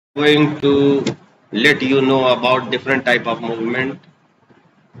Going to let you know about different type of movement.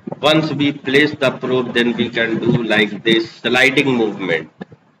 Once we place the probe, then we can do like this sliding movement.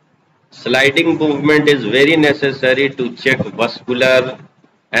 Sliding movement is very necessary to check vascular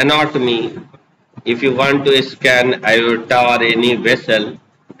anatomy. If you want to scan aorta or any vessel,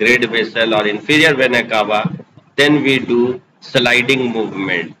 great vessel or inferior vena cava, then we do sliding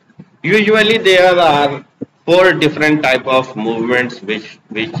movement. Usually there are four different type of movements which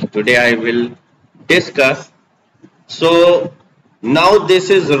today I will discuss. So now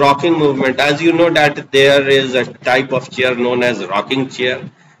this is rocking movement. As you know that there is a type of chair known as rocking chair,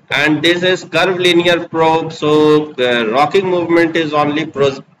 and this is curvilinear probe. So rocking movement is only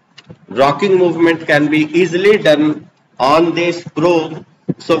rocking movement can be easily done on this probe.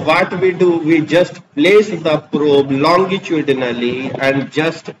 So what we do, we just place the probe longitudinally and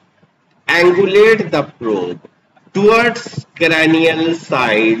just angulate the probe towards cranial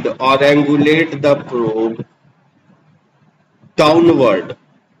side or angulate the probe downward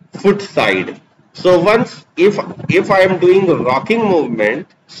foot side. So once if I am doing rocking movement,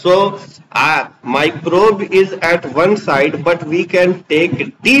 so my probe is at one side, but we can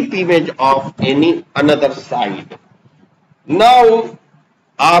take deep image of any another side. Now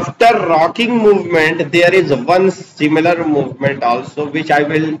after rocking movement, there is one similar movement also which I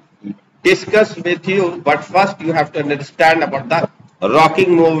will discuss with you, but first you have to understand about the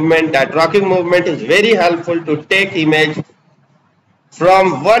rocking movement. That rocking movement is very helpful to take image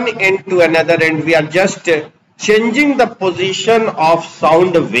from one end to another, and we are just changing the position of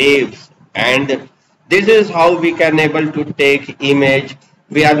sound waves, and this is how we can able to take image.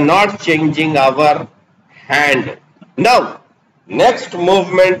 We are not changing our hand. Now next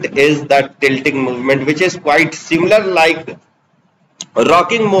movement is the tilting movement, which is quite similar like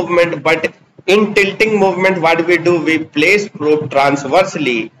rocking movement, but in tilting movement what we do, we place probe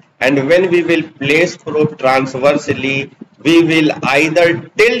transversely, and when we will place probe transversely, we will either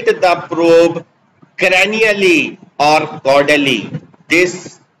tilt the probe cranially or caudally.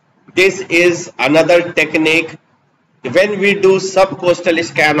 This is another technique. When we do subcostal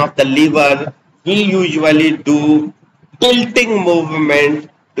scan of the liver, we usually do tilting movement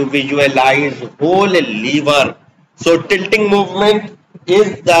to visualize whole liver. So tilting movement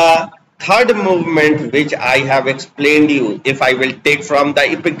is the third movement which I have explained you. If I will take from the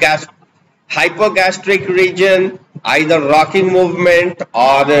hypogastric region, either rocking movement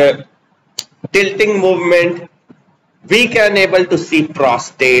or tilting movement, we can able to see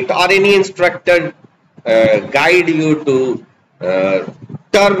prostate, or any instructor guide you to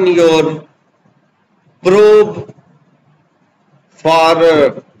turn your probe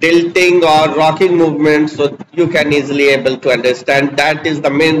for tilting or rocking movement, so you can easily able to understand. That is the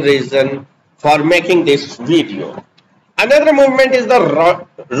main reason for making this video. Another movement is the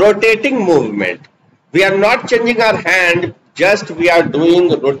rotating movement. We are not changing our hand, just we are doing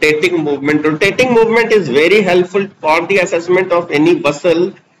rotating movement. Rotating movement is very helpful for the assessment of any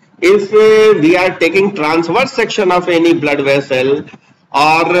vessel. If we are taking transverse section of any blood vessel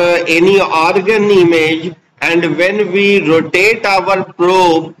or any organ image, and when we rotate our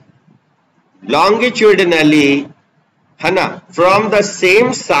probe longitudinally from the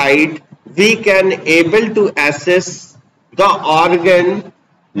same side, we can able to assess the organ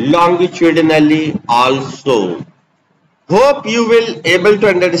longitudinally also. Hope you will able to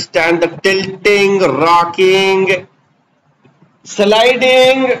understand the tilting, rocking,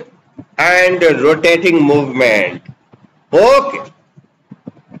 sliding and rotating movement. Okay,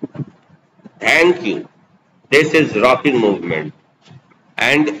 thank you. This is rocking movement,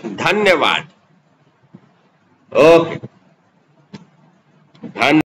 and dhanyavad. Okay, dhanyavad.